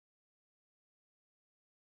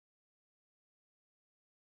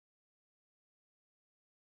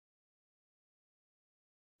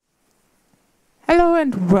Hello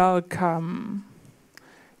and welcome.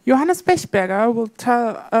 Johannes Bechberger will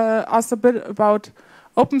tell us a bit about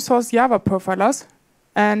open source Java profilers,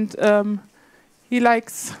 and he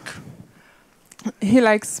likes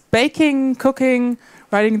baking, cooking,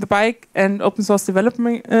 riding the bike, and open source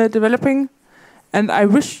developing. And I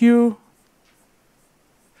wish you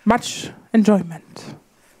much enjoyment.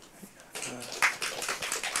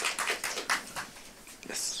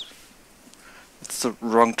 Yes, it's the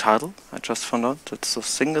wrong title. I just found out. That's a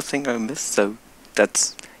single thing I missed. So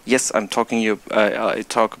that's yes. I'm talking you. I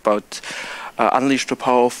talk about unleash the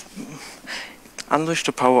power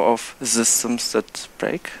of systems that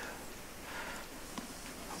break.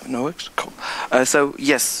 No, it's cool. So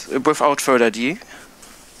yes, without further ado,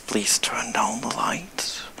 please turn down the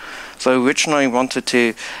lights. So originally I wanted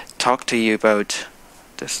to talk to you about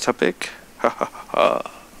this topic.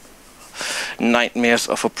 Nightmares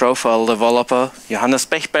of a profile developer, Johannes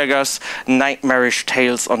Bechberger's nightmarish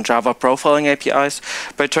tales on Java profiling APIs.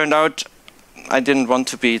 But it turned out I didn't want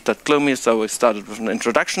to be that gloomy, so I started with an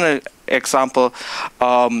introduction example.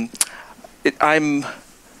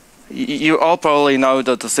 You all probably know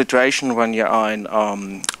that the situation when you are in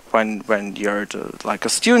when you're like a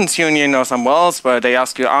students' union or somewhere else, where they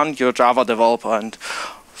ask you, "Aren't you a Java developer?" And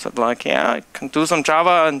I said, like, "Yeah, I can do some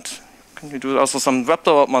Java, and can you do also some web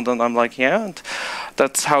development?" And I'm like, "Yeah." And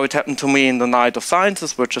that's how it happened to me in the Night of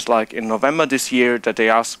Sciences, which is like in November this year, that they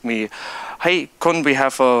asked me, "Hey, couldn't we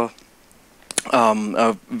have a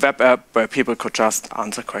web app where people could just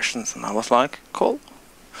answer questions?" And I was like, "Cool.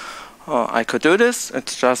 I could do this.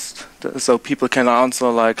 It's just so people can answer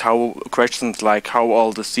like questions like how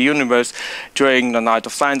old is the universe during the Night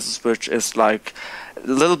of Sciences, which is like a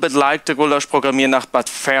little bit like the Gulasch Programmiernacht, but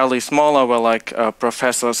fairly smaller, where like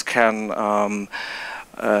professors can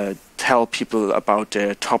tell people about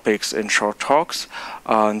their topics in short talks.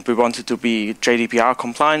 And we wanted to be GDPR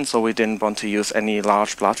compliant, so we didn't want to use any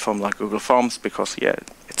large platform like Google Forms because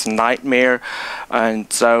it's a nightmare.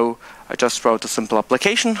 And so I just wrote a simple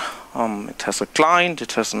application. It has a client,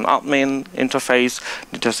 it has an admin interface,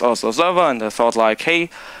 it has also a server, and I thought like, hey,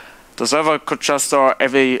 the server could just store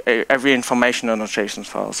every information in a JSON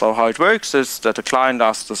file. So how it works is that the client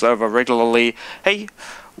asks the server regularly, hey,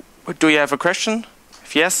 do you have a question?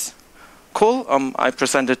 If yes, cool, I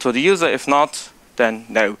present it to the user. If not, then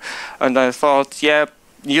no. And I thought, yeah,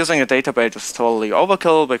 using a database is totally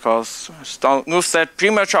overkill because Stone said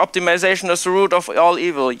premature optimization is the root of all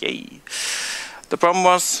evil. Yay. The problem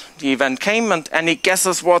was the event came, and any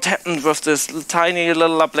guesses what happened with this tiny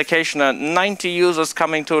little application and 90 users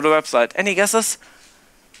coming to the website? Any guesses?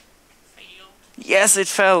 Yes, it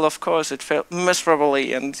failed, of course, it failed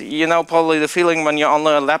miserably. And you know probably the feeling when you're on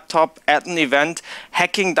a laptop at an event,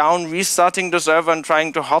 hacking down, restarting the server and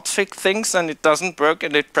trying to hotfix things, and it doesn't work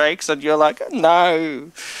and it breaks, and you're like,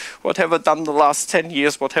 no, what have I done the last 10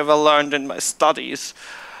 years? What have I learned in my studies?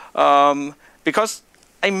 Because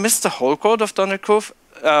I missed the whole code of Donald Kruth,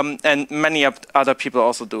 and many other people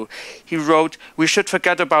also do. He wrote, we should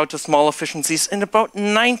forget about the small efficiencies in about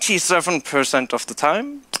 97% of the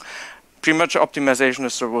time. Premature optimization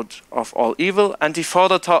is the root of all evil, and he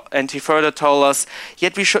further told us,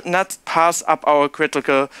 yet we should not pass up our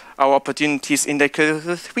opportunities in the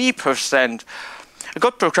 3%. A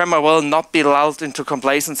good programmer will not be lulled into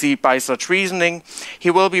complacency by such reasoning. He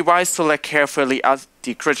will be wise to look carefully at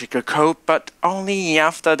the critical code, but only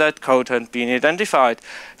after that code has been identified.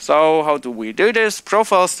 So how do we do this?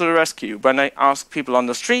 Profiles to the rescue. When I ask people on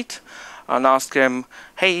the street and ask them,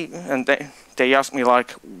 hey, and they ask me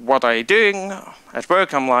like, what are you doing at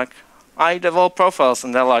work? I'm like, I develop profiles.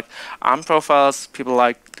 And they're like, I'm profiles. People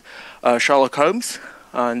like Sherlock Holmes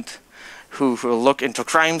and who look into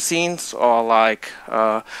crime scenes, or like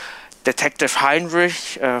Detective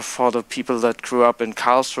Heinrich for the people that grew up in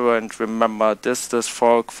Karlsruhe and remember this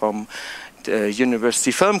folk from the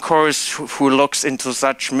university film course who looks into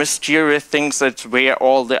such mysterious things that where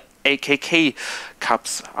all the AKK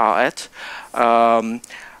cups are at.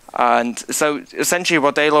 And so essentially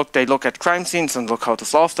what they look at crime scenes and look how to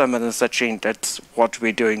solve them, and essentially that's what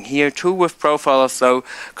we're doing here too with profilers. So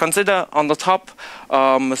consider on the top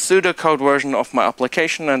a pseudocode version of my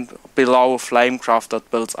application, and below Flamecraft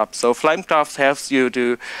that builds up. So Flamecraft helps you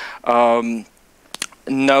to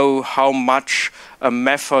know how much a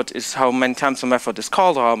method is, how many times a method is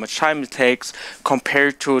called, or how much time it takes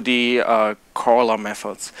compared to the caller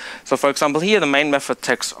methods. So for example, here the main method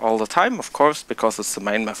takes all the time, of course, because it's the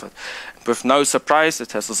main method. With no surprise,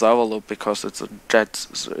 it has a server loop because it's a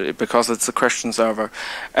question server,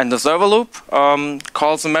 and the server loop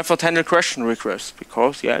calls the method handle question request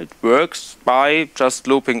because it works by just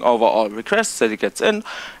looping over all requests that it gets in,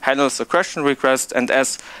 handles the question request, and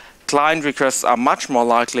as client requests are much more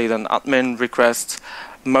likely than admin requests,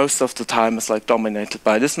 most of the time is like dominated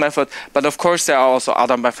by this method. But of course there are also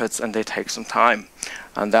other methods and they take some time.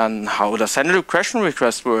 And then how does handle question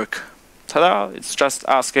request work? Ta-da! It's just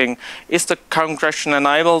asking, is the current question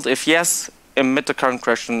enabled? If yes, emit the current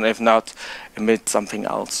question. If not, emit something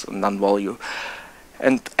else, a non-value.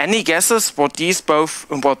 And any guesses what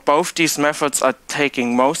both these methods are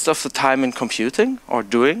taking most of the time in computing or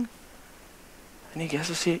doing? Any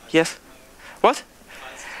guesses here? Yes? What?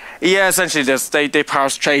 Yeah, essentially they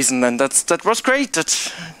parse JSON, and that was great.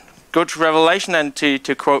 That's good revelation. And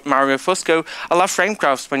to quote Mario Fusco, I love frame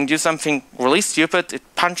graphs. When you do something really stupid, it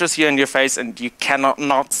punches you in your face and you cannot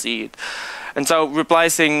not see it. And so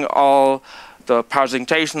replacing all the parsing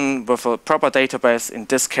JSON with a proper database, in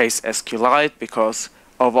this case SQLite, because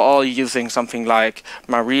overall using something like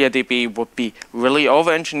MariaDB would be really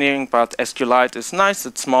over-engineering, but SQLite is nice,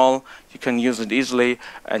 it's small, you can use it easily,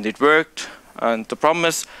 and it worked. And the problem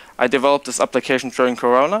is, I developed this application during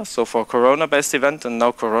Corona, so for a Corona-based event, and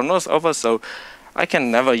now Corona is over, so I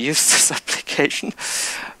can never use this application.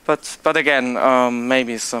 But again,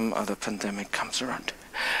 maybe some other pandemic comes around.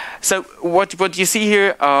 So what you see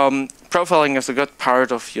here, profiling is a good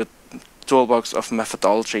part of your toolbox of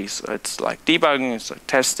methodologies. It's like debugging, it's like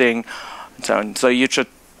testing, and so on. So you should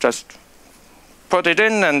just put it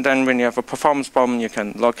in, and then when you have a performance problem, you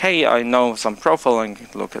can look, hey, I know some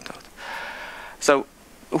profiling, look at that. So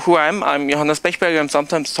who I am, I'm Johannes Bechberger. I'm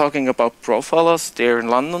sometimes talking about profilers there in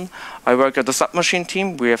London. I work at the Submachine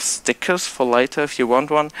team. We have stickers for later if you want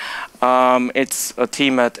one. It's a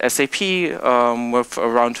team at SAP with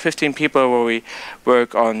around 15 people where we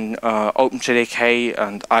work on OpenJDK,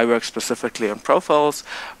 and I work specifically on profiles,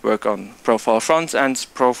 work on profile front ends,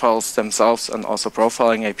 profiles themselves, and also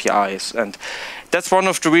profiling APIs. And that's one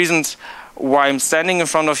of the reasons why I'm standing in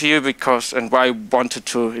front of you, because, and why I wanted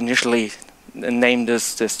to initially name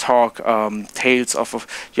this talk Tales of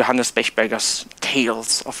Johannes Bechberger's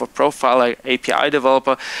Tales of a Profiler API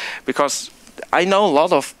Developer, because I know a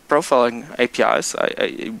lot of profiling APIs.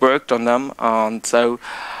 I worked on them, and so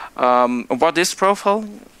what is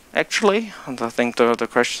profiling actually? And I think the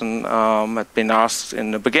question had been asked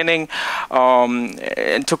in the beginning.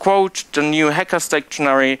 And to quote the new Hackers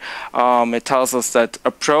Dictionary, it tells us that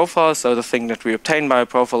a profile, so the thing that we obtain by a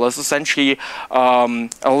profile, is essentially a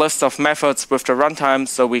list of methods with the runtime,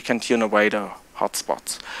 so we can tune away the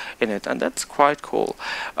hotspots in it, and that's quite cool.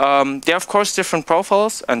 There are of course different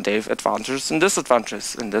profiles, and they have advantages and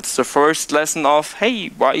disadvantages, and that's the first lesson of, hey,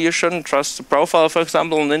 why you shouldn't trust a profile, for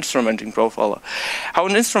example, an instrumenting profiler. How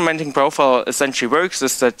an instrumenting profile essentially works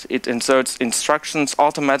is that it inserts instructions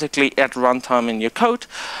automatically at runtime in your code.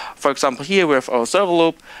 For example, here we have our server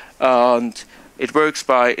loop, and it works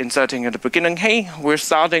by inserting at the beginning, hey, we're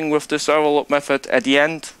starting with the server loop method. At the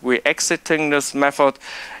end, we're exiting this method.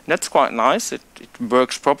 That's quite nice. It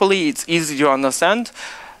works properly. It's easy to understand.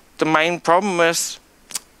 The main problem is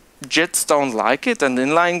JITs don't like it, and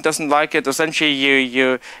inline doesn't like it. Essentially,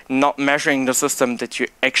 you're not measuring the system that you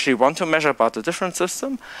actually want to measure, but a different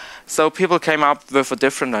system. So people came up with a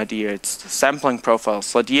different idea. It's the sampling profile.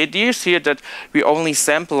 So the idea is here that we only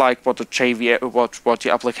sample like what the what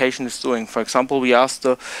the application is doing. For example, we ask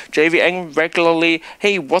the JVM regularly,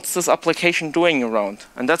 hey, what's this application doing around?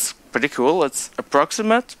 And that's pretty cool. It's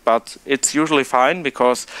approximate, but it's usually fine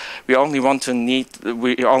because we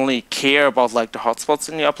only care about like the hotspots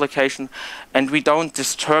in the application, and we don't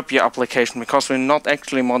disturb your application because we're not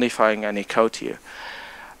actually modifying any code here.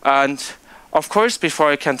 And of course,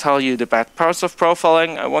 before I can tell you the bad parts of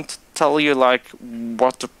profiling, I want to tell you like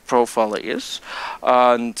what the profiler is.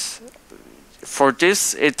 And for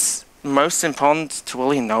this, it's most important to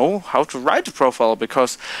really know how to write a profile,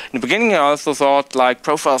 because in the beginning I also thought like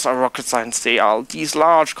profiles are rocket science. They are these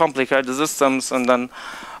large, complicated systems, and then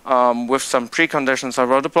with some preconditions, I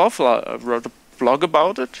wrote a blog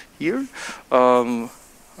about it here.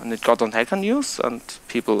 And it got on Hacker News, and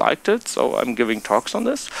people liked it, so I'm giving talks on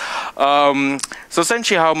this. So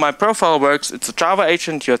essentially how my profile works, it's a Java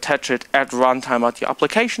agent, you attach it at runtime at your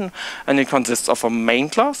application, and it consists of a main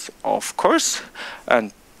class, of course,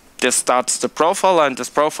 and this starts the profiler, and this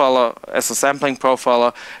profiler, as a sampling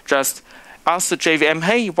profiler, just asks the JVM,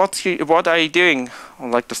 hey, what are you doing?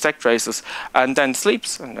 Like the stack traces, and then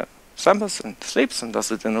sleeps, and then samples and sleeps and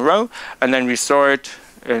does it in a row, and then we store it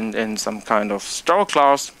in some kind of store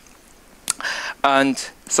class. And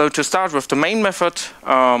so to start with the main method,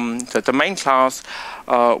 the main class,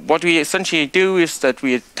 what we essentially do is that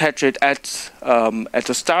we attach it at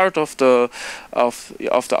the start of the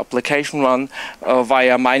application run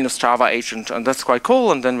via -java agent, and that's quite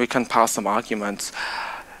cool. And then we can pass some arguments.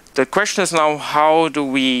 The question is now, how do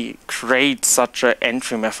we create such an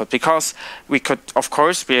entry method? Because we could, of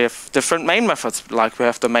course, we have different main methods. Like we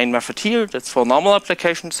have the main method here, that's for normal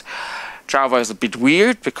applications. Java is a bit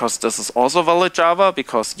weird because this is also valid Java,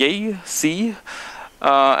 because yay, C.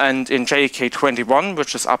 And in JDK 21,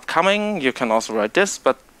 which is upcoming, you can also write this,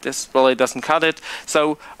 but this really doesn't cut it.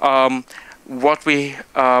 So what we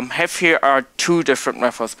have here are two different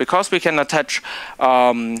methods, because we can attach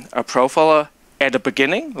a profiler at the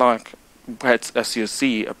beginning, like as you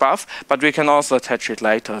see above, but we can also attach it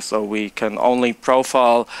later. So we can only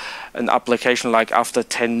profile an application like after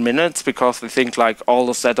 10 minutes, because we think like all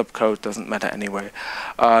the setup code doesn't matter anyway.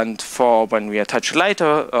 And for when we attach it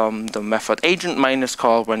later, the method agent main is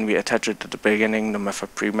called. When we attach it at the beginning, the method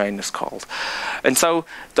pre-main is called. And so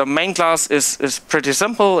the main class is pretty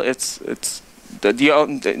simple. It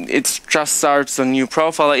just starts a new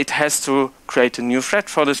profile. It has to create a new thread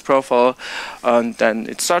for this profile, and then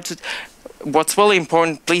it starts it. What's really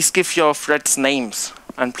important, please give your threads names,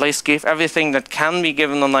 and please give everything that can be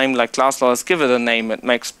given a name, like class laws, give it a name. It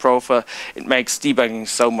makes debugging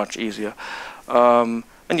so much easier. And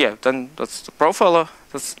yeah, then that's the profiler.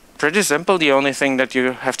 That's pretty simple. The only thing that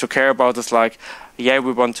you have to care about is like, yeah,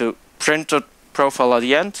 we want to print the profile at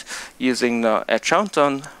the end using the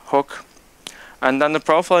add-countdown hook. And then the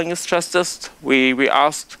profiling is just this. We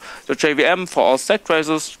asked the JVM for all stack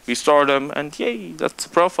traces, we store them, and yay, that's the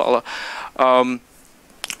profiler.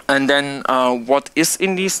 And then what is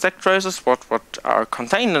in these stack traces, what are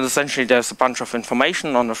contained, and essentially there's a bunch of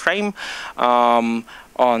information on the frame.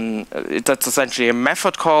 That's essentially a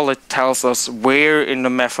method call. It tells us where in the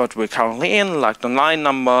method we're currently in, like the line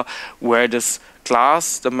number, where this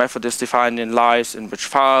class the method is defined in lies, in which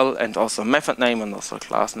file, and also method name and also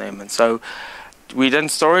class name. And so we then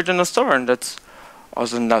store it in a store, and that's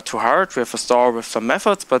also not too hard. We have a store with some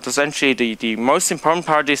methods, but essentially the most important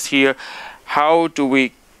part is here, how do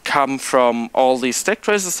we come from all these stack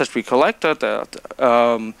traces that we collected?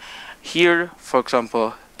 Here, for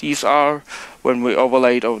example, these are when we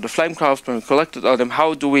overlaid over the flame graph, when we collected all them,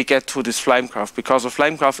 how do we get to this flame graph? Because a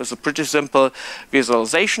flame graph is a pretty simple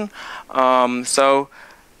visualization. So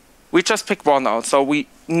we just pick one out. So we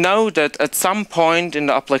know that at some point in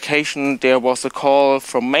the application there was a call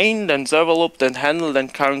from main, then server loop, then handle, then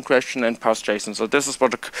current question, and pass JSON. So this is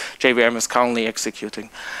what the JVM is currently executing.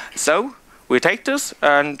 So we take this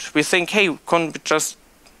and we think, hey, couldn't we just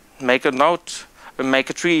make a node, make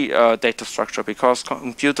a tree data structure, because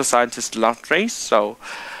computer scientists love trees. So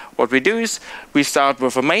what we do is we start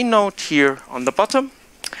with a main node here on the bottom,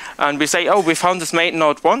 and we say, oh, we found this main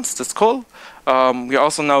node once, that's cool. We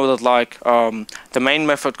also know that like the main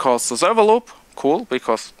method calls the server loop, cool,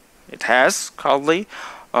 because it has currently.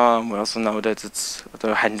 We also know that it's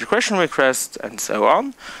the handle question request and so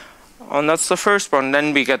on. And that's the first one.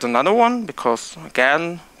 Then we get another one, because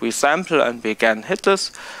again we sample and we again hit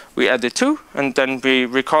this. We add it too, and then we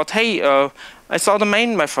record, hey, I saw the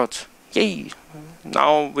main method, yay.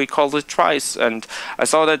 Now we called it twice, and I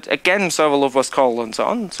saw that again server loop was called and so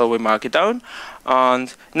on, so we mark it down.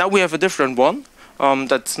 And now we have a different one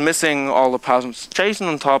that's missing all the pass JSON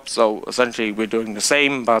on top, so essentially we're doing the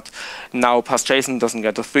same, but now pass JSON doesn't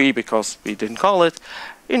get a 3 because we didn't call it.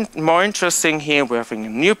 More interesting here, we're having a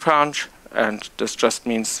new branch, and this just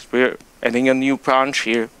means we're adding a new branch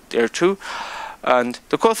here, there too. And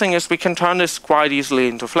the cool thing is we can turn this quite easily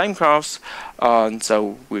into flame graphs, and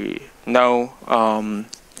so we know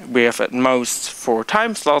we have at most 4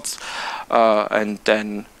 time slots, and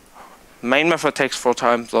then main method takes 4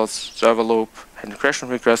 time slots, server loop, and question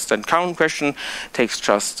request, and count question takes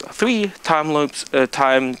just 3 time loops,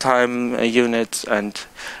 units, and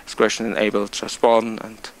question enabled just 1,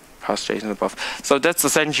 and pass JSON above. So that's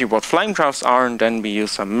essentially what flame graphs are, and then we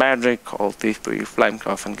use some magic called v3 flame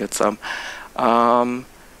graph and get some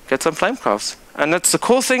flame graphs. And that's the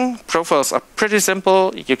cool thing. Profiles are pretty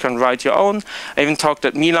simple. You can write your own. I even talked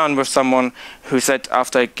at Milan with someone who said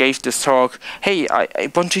after I gave this talk, hey, I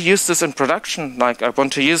want to use this in production. Like, I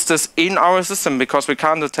want to use this in our system, because we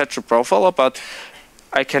can't attach a profiler, but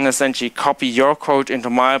I can essentially copy your code into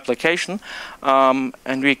my application, and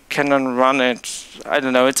we can then run it. I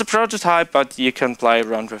don't know, it's a prototype, but you can play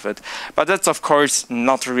around with it. But that's, of course,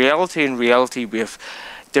 not reality. In reality, we have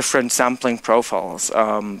different sampling profiles.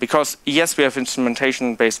 Because, yes, we have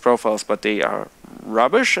instrumentation-based profiles, but they are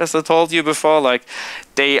rubbish, as I told you before. Like,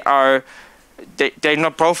 they're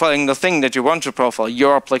not profiling the thing that you want to profile,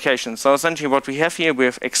 your application. So essentially what we have here, we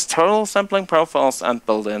have external sampling profiles and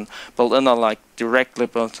built-in. Built-in are like directly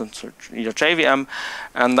built into your JVM.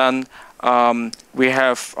 And then we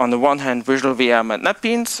have, on the one hand, Visual VM and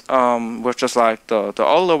NetBeans, which is like the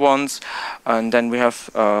older ones. And then we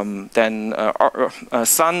have,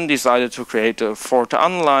 Sun decided to create a Forte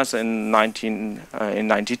Analyzer in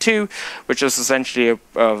 92, which is essentially a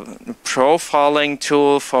profiling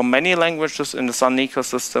tool for many languages in the Sun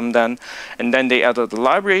ecosystem then. And then they added a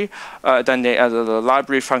library. Then they added a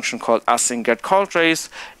library function called async-get-call-trace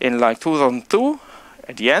in like 2002.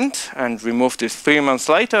 At the end, and removed this 3 months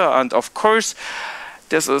later. And of course,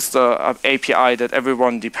 this is the API that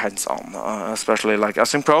everyone depends on, especially like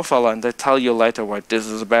async-profiler, and they tell you later why this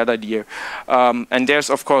is a bad idea. And there's,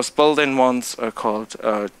 of course, built-in ones called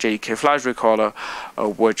JDK Flight Recorder,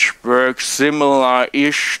 which works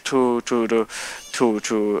similar-ish to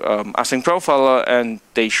async-profiler, and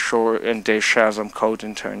they share some code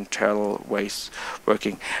in internal ways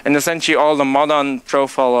working. And essentially, all the modern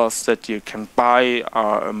profilers that you can buy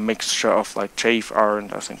are a mixture of like JFR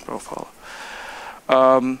and async-profiler.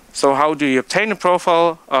 So how do you obtain a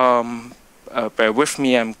profile? Bear with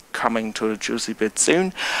me, I'm coming to the juicy bit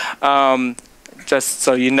soon. Just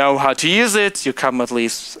so you know how to use it, you come at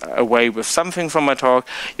least away with something from my talk.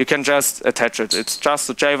 You can just attach it. It's just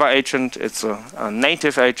a Java agent. It's a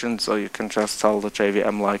native agent, so you can just tell the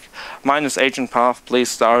JVM like -agent path, please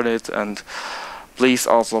start it, and please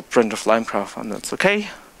also print a line path, and that's okay.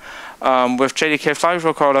 With JDK Flight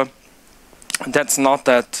Recorder, that's not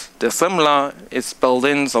that dissimilar. It's built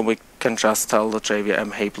in, so we can just tell the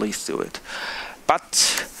JVM, hey, please do it.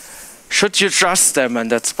 But should you trust them?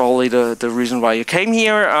 And that's probably the reason why you came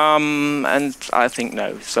here. And I think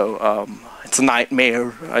no. So it's a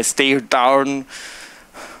nightmare. I stared down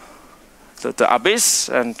the abyss,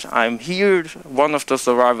 and I'm here, one of the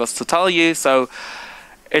survivors, to tell you. So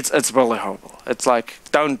it's really horrible. It's like,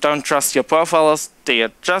 don't trust your profilers. They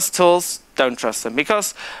are just tools. Don't trust them,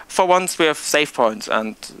 because for once we have save points,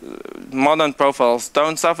 and modern profiles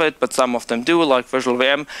don't suffer it, but some of them do, like Visual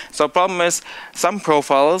VM. So the problem is some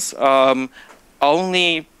profilers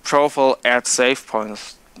only profile at save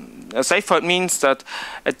points. A save point means that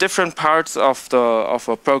at different parts of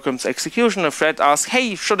a program's execution, a thread asks,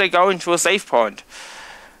 hey, should I go into a save point?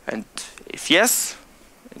 And if yes,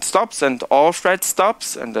 it stops, and all threads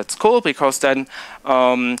stops, and that's cool, because then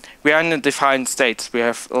we are in a defined state. We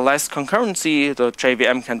have less concurrency. The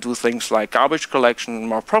JVM can do things like garbage collection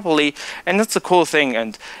more properly, and that's a cool thing,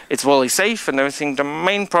 and it's really safe and everything. The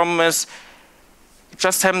main problem is it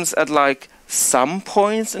just happens at like some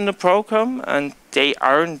points in the program, and they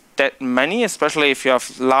aren't that many, especially if you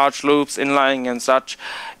have large loops, inlining and such.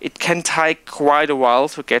 It can take quite a while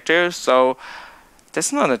to get there, so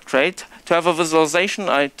that's not that great. To have a visualization,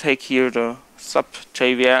 I take here the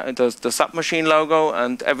sub-JVM, the submachine logo,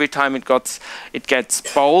 and every time it gets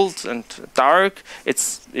bold and dark,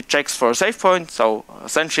 it checks for a save point. So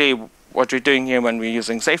essentially, what we're doing here when we're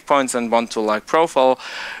using save points and want to like profile,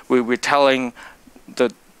 we're telling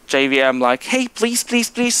the JVM like, hey, please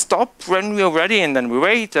stop when we're ready, and then we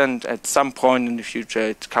wait, and at some point in the future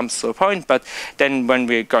it comes to a point. But then when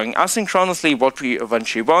we're going asynchronously, what we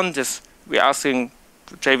eventually want is we're asking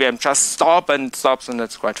JVM just stop, and it stops, and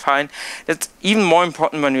that's quite fine. It's even more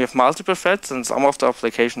important when we have multiple threads, and some of the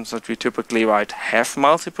applications that we typically write have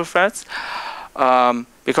multiple threads.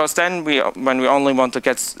 Because then when we only want to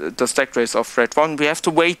get the stack trace of thread 1, we have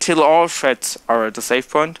to wait till all threads are at the save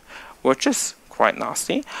point, which is quite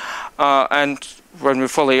nasty. And when we're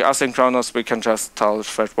fully asynchronous, we can just tell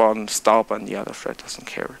thread 1 stop, and the other thread doesn't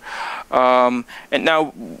care. And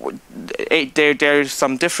now there's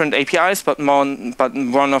some different APIs, but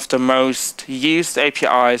one of the most used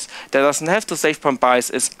APIs that doesn't have the save point bias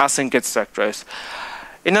is async-get-stack-trace.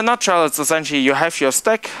 In a nutshell, it's essentially you have your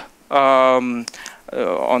stack on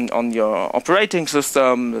your operating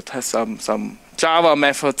system that has some Java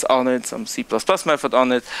methods on it, some C++ method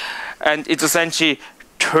on it, and it essentially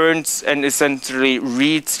turns and essentially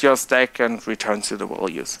reads your stack and returns you the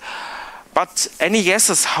values. But any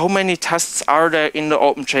guesses how many tests are there in the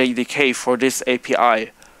OpenJDK for this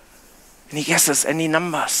API? Any guesses? Any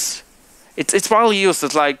numbers? It's well used.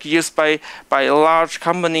 It's like used by large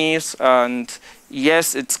companies, and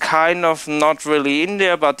yes, it's kind of not really in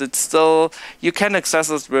there, but it's still, you can access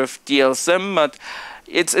it with DLSim, but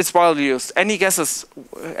it's well used. Any guesses?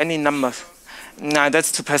 Any numbers? Nah,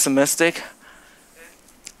 that's too pessimistic.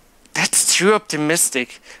 That's too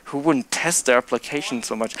optimistic. Who wouldn't test their application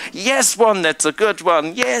so much? Yes, one. That's a good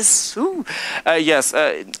one. Yes. Yes.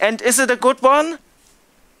 And is it a good one? No.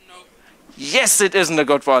 Yes, it isn't a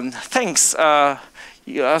good one. Thanks.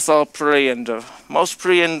 You are so brilliant. Most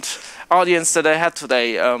brilliant audience that I had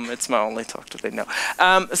today. It's my only talk today. No.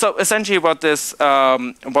 So essentially, what this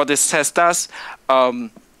test does.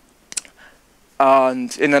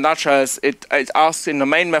 And in a nutshell, it asks in the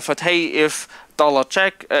main method, hey, if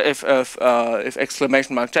 $check, if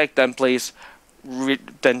exclamation mark check, then please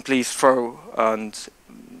throw, and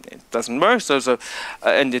it doesn't work. So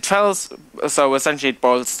and it fails. So essentially, it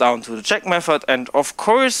boils down to the check method, and of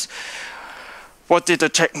course, what did the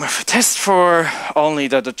check method test for? Only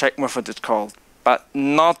that the check method is called, but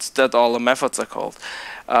not that all the methods are called.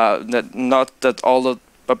 Not that all the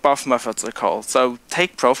above methods are called. So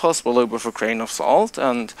take profiles with a grain of salt,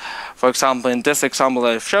 and for example, in this example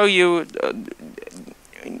that I show you,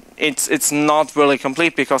 it's not really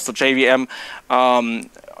complete because the JVM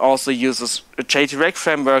also uses a JDirect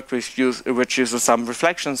framework which uses some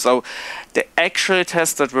reflection. So the actual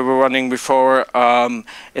test that we were running before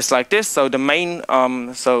is like this. So the main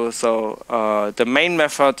the main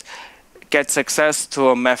method gets access to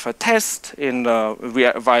a method test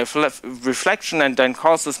via reflection, and then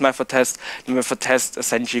calls this method test. The method test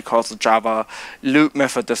essentially calls a Java loop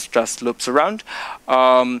method that just loops around.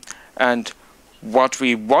 And what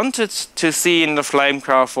we wanted to see in the flame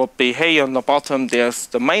graph would be, hey, on the bottom there's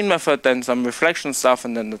the main method, then some reflection stuff,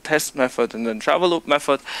 and then the test method, and then Java loop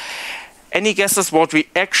method. Any guesses what we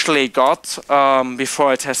actually got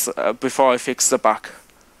before I fixed the bug?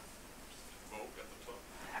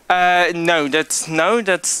 No, that's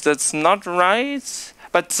not right.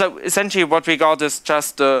 But so essentially, what we got is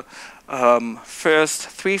just the first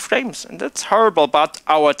 3 frames, and that's horrible. But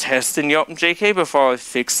our test in the OpenJDK before I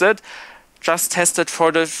fixed it just tested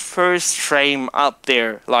for the first frame up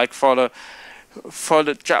there, like for the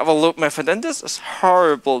Java loop method, and this is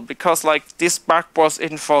horrible because like this bug was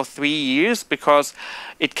in for 3 years because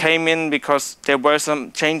it came in because there were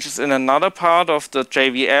some changes in another part of the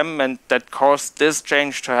JVM, and that caused this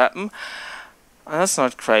change to happen. And that's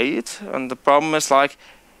not great. And the problem is like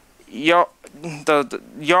your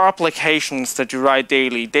applications that you write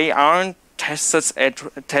daily, they aren't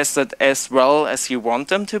tested as well as you want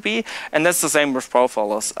them to be, and that's the same with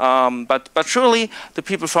profilers. But surely the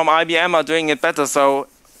people from IBM are doing it better. So,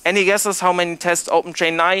 any guesses how many tests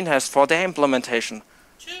OpenJ9 has for their implementation?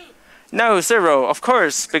 2. No, 0. Of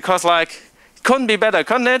course, because like it couldn't be better,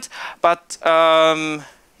 couldn't it? But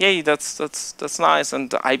yeah, that's nice. And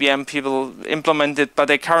the IBM people implement it, but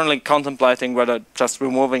they're currently contemplating whether just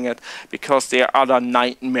removing it because there are other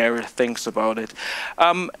nightmare things about it.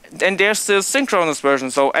 And there's the synchronous version,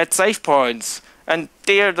 so at save points. And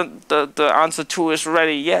there the answer 2 is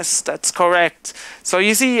ready. Yes, that's correct. So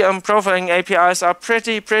you see, profiling APIs are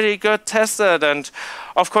pretty good tested. And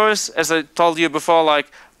of course, as I told you before,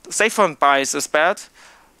 like save point bias is bad.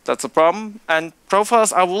 That's a problem. And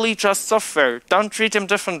profiles are really just software. Don't treat them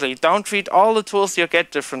differently. Don't treat all the tools you get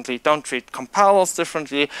differently. Don't treat compilers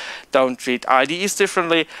differently. Don't treat IDEs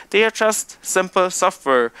differently. They are just simple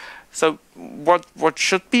software. So what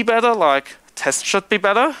should be better? Like tests should be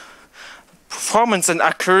better. Performance and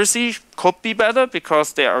accuracy could be better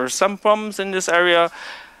because there are some problems in this area.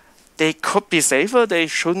 They could be safer, they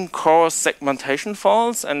shouldn't cause segmentation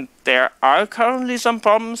faults, and there are currently some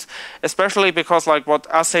problems, especially because like what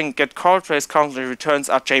async-get-call-trace currently returns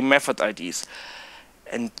are JMethod IDs.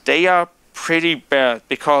 And they are pretty bad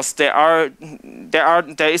because there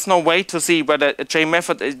is no way to see whether a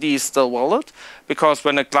JMethod ID is still valid, because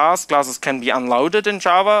when classes can be unloaded in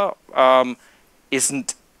Java,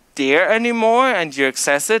 isn't there anymore, and you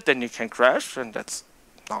access it, then you can crash, and that's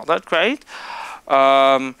not that great.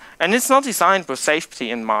 And it's not designed with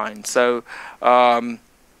safety in mind. So I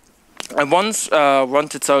once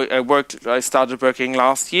I started working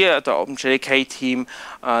last year at the OpenJDK team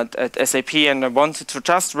at SAP, and I wanted to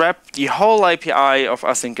just wrap the whole API of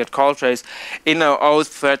async-get-call-trace in our own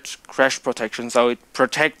thread crash protection, so it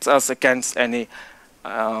protects us against any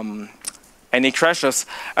crashes.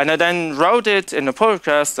 And I then wrote it in a pull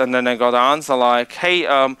request, and then I got an answer like, hey,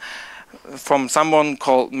 from someone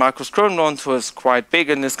called Markus Kronlund, who is quite big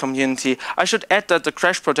in this community. I should add that the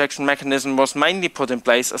crash protection mechanism was mainly put in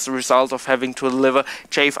place as a result of having to deliver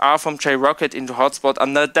JFR from JRocket into hotspot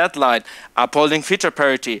under deadline, upholding feature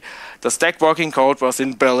parity. The stack working code was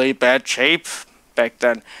in really bad shape back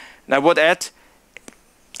then. And I would add,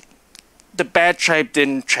 the bad shape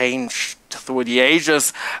didn't change through the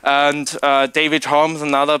ages. And David Holmes,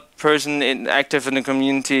 another person active in the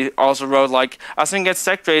community, also wrote like,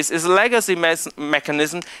 async-get-stack trace is a legacy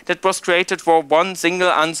mechanism that was created for one single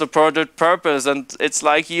unsupported purpose, and it's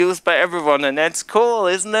like used by everyone, and that's cool,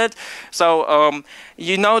 isn't it? So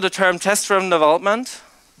you know the term test-driven development?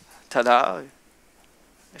 Ta-da!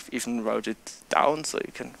 I've even wrote it down so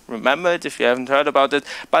you can remember it if you haven't heard about it.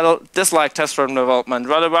 But I dislike test-driven development.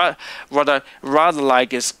 What I rather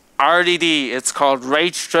like is RDD. It's called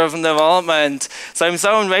rage-driven development. So I'm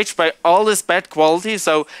so enraged by all this bad quality.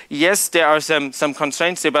 So yes, there are some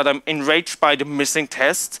constraints here, but I'm enraged by the missing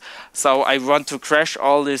tests. So I want to crash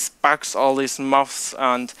all these bugs, all these muffs,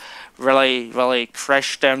 and really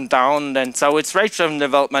crash them down. And so it's rage-driven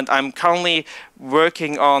development. I'm currently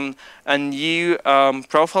working on a new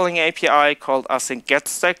profiling API called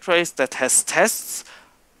async-get-stack trace that has tests,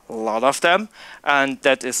 a lot of them, and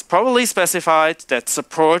that is probably specified, that's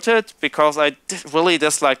supported, because I really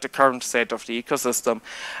dislike the current state of the ecosystem.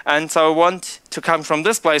 And so I want to come from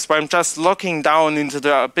this place where I'm just looking down into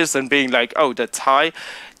the abyss and being like, oh, that's high,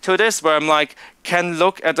 to this where I'm like, can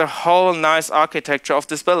look at the whole nice architecture of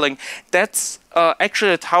this building. That's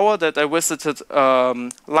actually a tower that I visited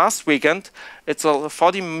last weekend. It's a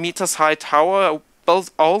 40 meters high tower built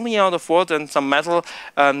only out of wood and some metal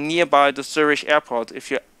nearby the Zurich airport. If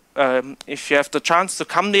you have the chance to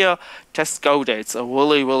come there, just go there. It's a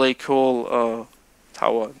really cool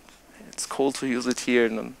tower. It's cool to use it here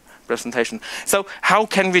in a presentation. So how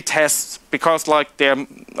can we test? Because like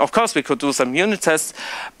of course we could do some unit tests,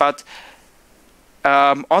 but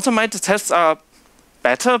automated tests are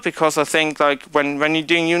better, because I think like when you're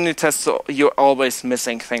doing unit tests, you're always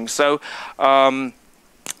missing things. So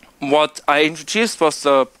what I introduced was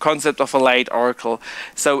the concept of a late oracle.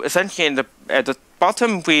 So essentially at the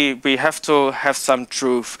bottom we have to have some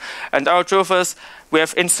truth, and our truth is we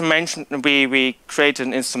create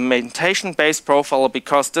an instrumentation-based profiler,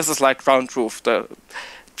 because this is like ground truth. The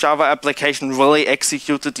Java application really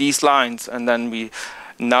executed these lines, and then we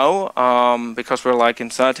know because we're like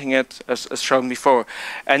inserting it as shown before,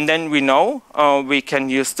 and then we know we can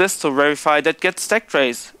use this to verify that get-stack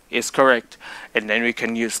trace is correct, and then we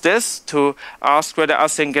can use this to ask whether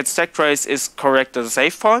async-get-stack trace is correct at a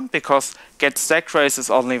save point, because get-stack trace is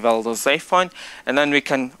only valid at a save point, and then we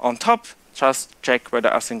can on top just check whether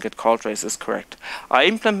async-get-call trace is correct. I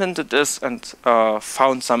implemented this and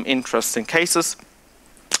found some interesting cases.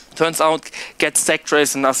 Turns out get-stack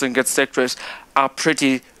trace and async-get-stack trace are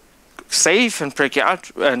pretty safe and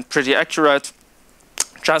pretty accurate.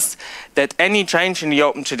 Just that any change in the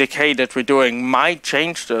OpenJDK that we're doing might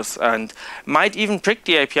change this and might even trick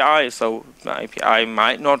the API. So the API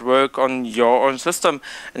might not work on your own system,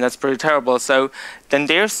 and that's pretty terrible. So then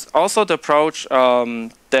there's also the approach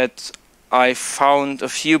that I found a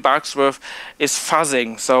few bugs with is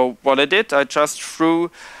fuzzing. So what I did, I just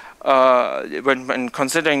threw, when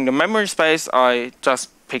considering the memory space, I just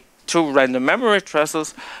picked 2 random memory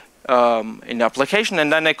addresses in the application,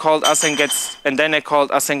 and then I called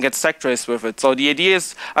async-get-stack trace with it. So the idea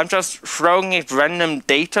is I'm just throwing it random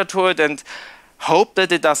data to it and hope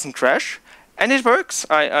that it doesn't crash, and it works.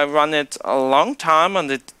 I run it a long time and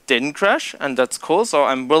it didn't crash, and that's cool. So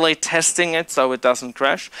I'm really testing it so it doesn't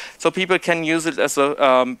crash, so people can use it as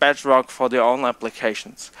a bedrock for their own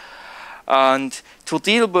applications. And to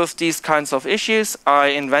deal with these kinds of issues, I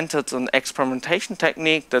invented an experimentation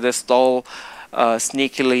technique that is stole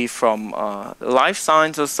sneakily from life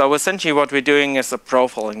sciences. So essentially what we're doing is a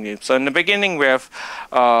profiling loop. So in the beginning we have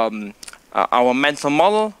our mental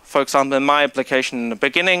model. For example, in my application in the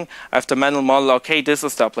beginning, I have the mental model, okay, this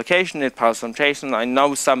is the application, it passes some JSON, I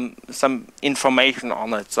know some information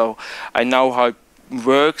on it, so I know how it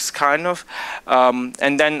works, kind of.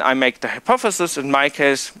 And then I make the hypothesis. In my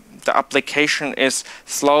case, the application is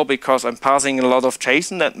slow because I'm passing a lot of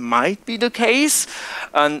JSON. That might be the case.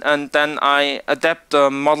 And then I adapt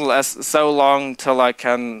the model as so long till I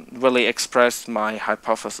can really express my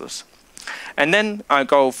hypothesis. And then I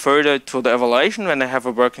go further to the evaluation when I have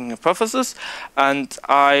a working hypothesis, and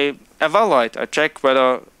I evaluate. I check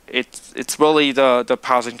whether it's really the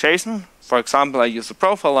passing JSON. For example, I use a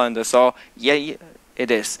profiler and I saw, yeah,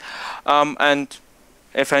 it is. And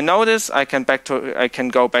if I know this, I can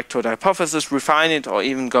go back to the hypothesis, refine it, or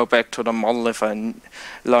even go back to the model if I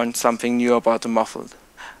learned something new about the model.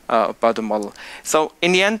 So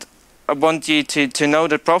in the end, I want you to know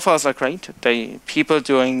that profiles are great. People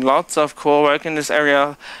doing lots of cool work in this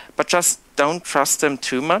area, but just don't trust them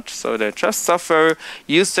too much. So they're just software,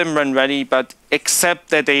 use them when ready, but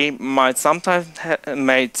accept that they might sometimes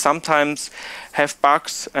have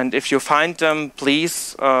bugs. And if you find them,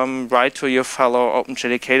 please write to your fellow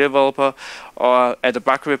OpenJDK developer or add a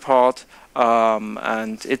bug report.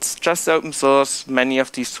 And it's just open source. Many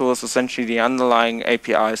of these tools, essentially the underlying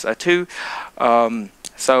APIs are too.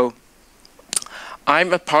 So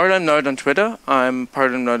I'm a part-time nerd on Twitter. I'm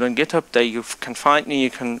part-time nerd on GitHub. There you can find me.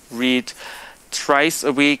 You can read twice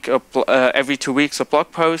a week, every 2 weeks, a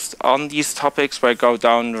blog post on these topics where I go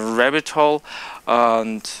down the rabbit hole.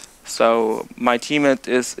 And so my teammate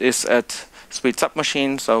is at Sweet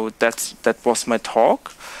Submachine. So that was my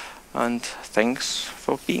talk. And thanks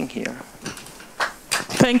for being here.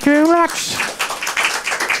 Thank you very much.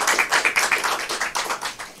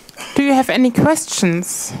 Do you have any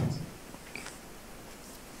questions?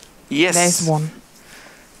 Yes. There's one.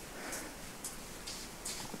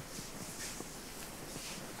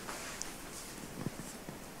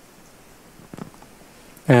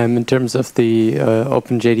 In terms of the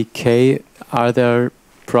OpenJDK, are there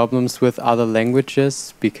problems with other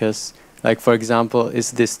languages? Because, like, for example,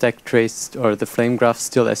 is the stack trace or the flame graph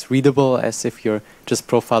still as readable as if you're just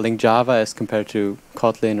profiling Java as compared to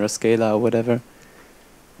Kotlin or Scala or whatever?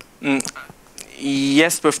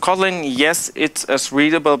 Yes, with Kotlin, yes, it's as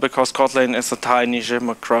readable because Kotlin is a tiny gem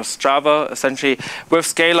across Java. Essentially, with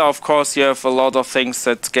Scala, of course, you have a lot of things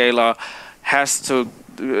that Scala has to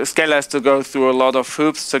go through a lot of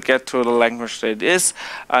hoops to get to the language that it is,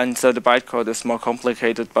 and so the bytecode is more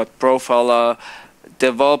complicated. But profiler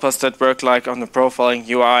developers that work like on the profiling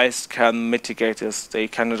UIs can mitigate this. They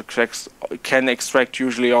can extract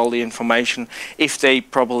usually all the information if they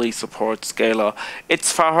properly support Scala.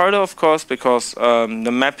 It's far harder, of course, because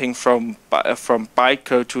the mapping from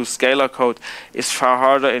bytecode to Scala code is far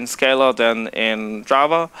harder in Scala than in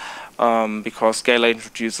Java, because Scala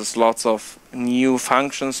introduces lots of new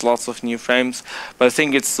functions, lots of new frames, but I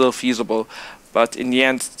think it's still feasible. But in the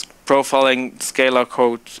end, profiling Scala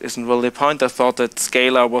code isn't really the point. I thought that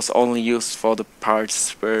Scala was only used for the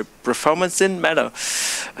parts where performance didn't matter.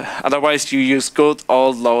 Otherwise, you use good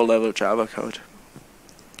old low-level Java code.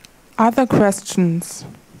 Other questions?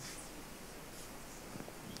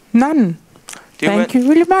 None. Thank you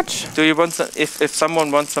very much. Do you want some, if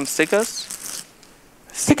someone wants some stickers?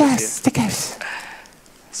 Stickers.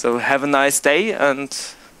 So have a nice day and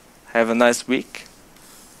have a nice week.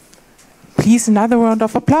 Please, another round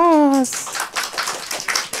of applause.